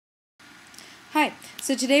Hi,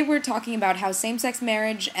 so today we're talking about how same-sex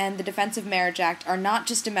marriage and the Defense of Marriage Act are not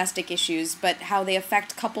just domestic issues, but how they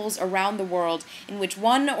affect couples around the world in which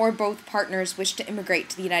one or both partners wish to immigrate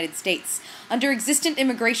to the United States. Under existent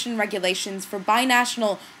immigration regulations for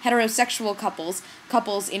binational heterosexual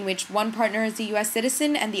couples in which one partner is a U.S.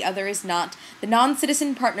 citizen and the other is not, the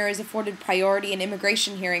non-citizen partner is afforded priority in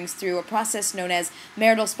immigration hearings through a process known as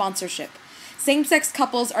marital sponsorship. Same-sex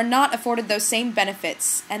couples are not afforded those same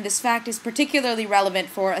benefits, and this fact is particularly relevant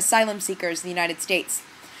for asylum seekers in the United States.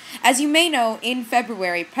 As you may know, in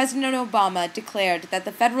February, President Obama declared that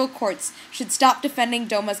the federal courts should stop defending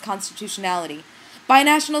DOMA's constitutionality.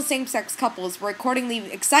 Binational same-sex couples were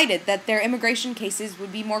accordingly excited that their immigration cases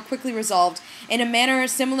would be more quickly resolved in a manner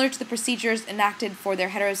similar to the procedures enacted for their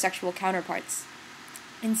heterosexual counterparts.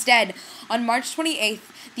 Instead, on March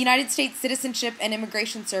 28th, the United States Citizenship and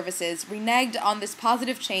Immigration Services reneged on this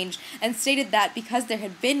positive change and stated that because there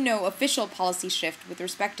had been no official policy shift with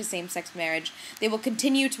respect to same-sex marriage, they will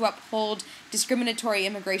continue to uphold discriminatory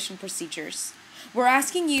immigration procedures. We're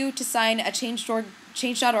asking you to sign a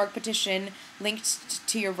Change.org petition linked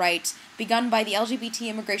to your right, begun by the LGBT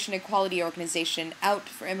Immigration Equality Organization, Out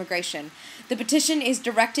for Immigration. The petition is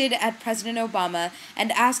directed at President Obama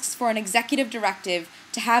and asks for an executive directive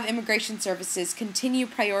to have immigration services continue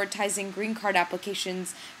prioritizing green card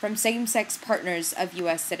applications from same-sex partners of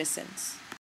U.S. citizens.